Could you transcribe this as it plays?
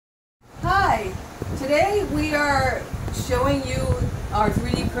today we are showing you our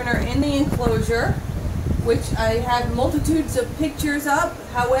 3D printer in the enclosure, which I have multitudes of pictures up.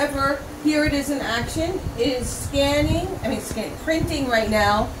 However, here it is in action. It is printing right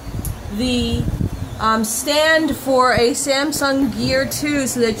now the stand for a Samsung Gear 2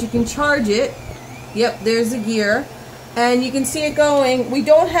 so that you can charge it. Yep, there's the gear. And you can see it going. We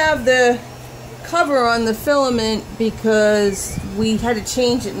don't have the cover on the filament because we had to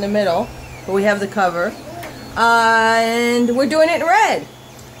change it in the middle, but we have the cover. And we're doing it in red.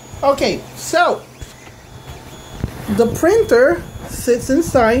 Okay, so the printer sits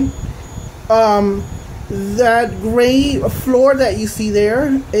inside. That gray floor that you see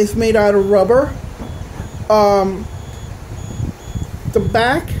there is made out of rubber. The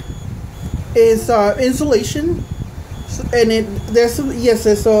back is insulation, and there's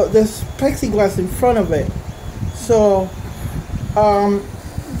plexiglass in front of it. So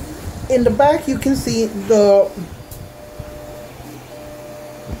in the back you can see the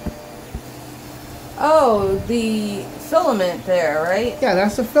the filament there, right? Yeah,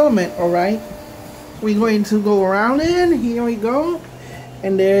 that's the filament. All right, we're going to go around it. Here we go,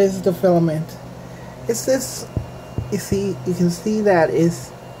 and there's the filament. It's this. You can see that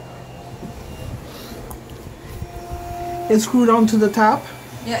it's screwed onto the top.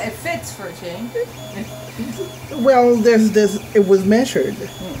 Yeah, it fits for a change. Well, there's this. It was measured.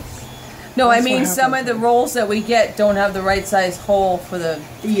 Yes. No, I mean some of the rolls that we get don't have the right size hole for the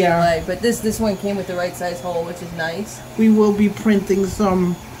PLA, but this one came with the right size hole, which is nice. We will be printing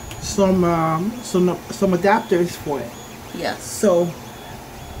some adapters for it. Yes. So,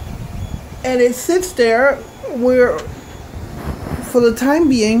 and it sits there. For the time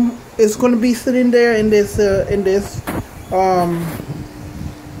being, it's going to be sitting there in this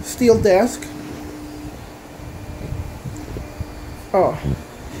steel desk. Oh,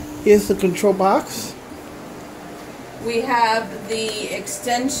 here's the control box. We have the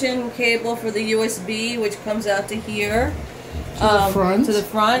extension cable for the USB, which comes out to here, to the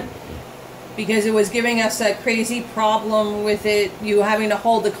front, because it was giving us that crazy problem with you having to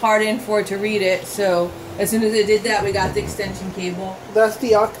hold the card in for it to read it. So as soon as it did that, we got the extension cable. That's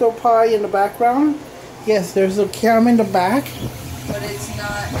the octopi in the background. Yes, there's a cam in the back. But it's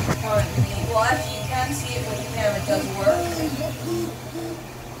not currently, well, actually you can see it with the cam, it does work.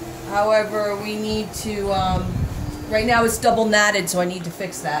 However, we need to, right now it's double natted, so I need to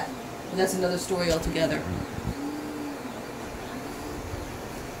fix that. But that's another story altogether.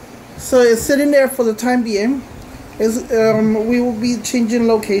 So it's sitting there for the time being. We will be changing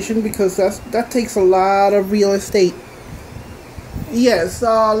location because that takes a lot of real estate. Yes,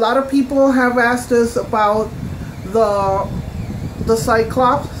 a lot of people have asked us about the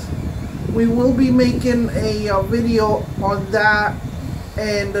Cyclops. We will be making a video on that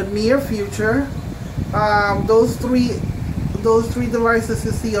in the near future. Those three devices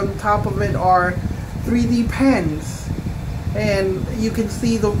you see on top of it are 3D pens, and you can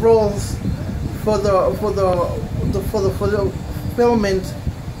see the rolls for the filament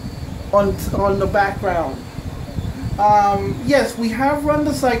on the background. Yes, we have run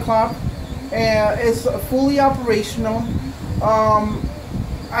the Cyclops. It's fully operational.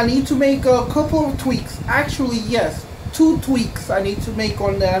 I need to make a couple of tweaks. Actually, yes, 2 tweaks I need to make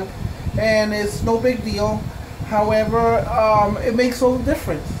on that, and it's no big deal. However, it makes all the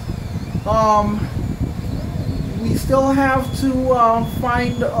difference. We still have to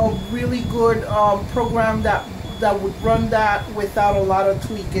find a really good program that would run that without a lot of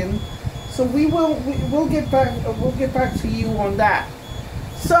tweaking. So we'll get back to you on that.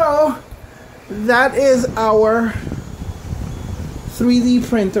 So that is our 3D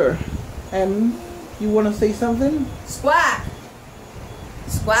printer. And you want to say something? Squack!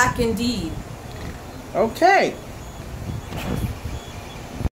 Squack indeed. Okay.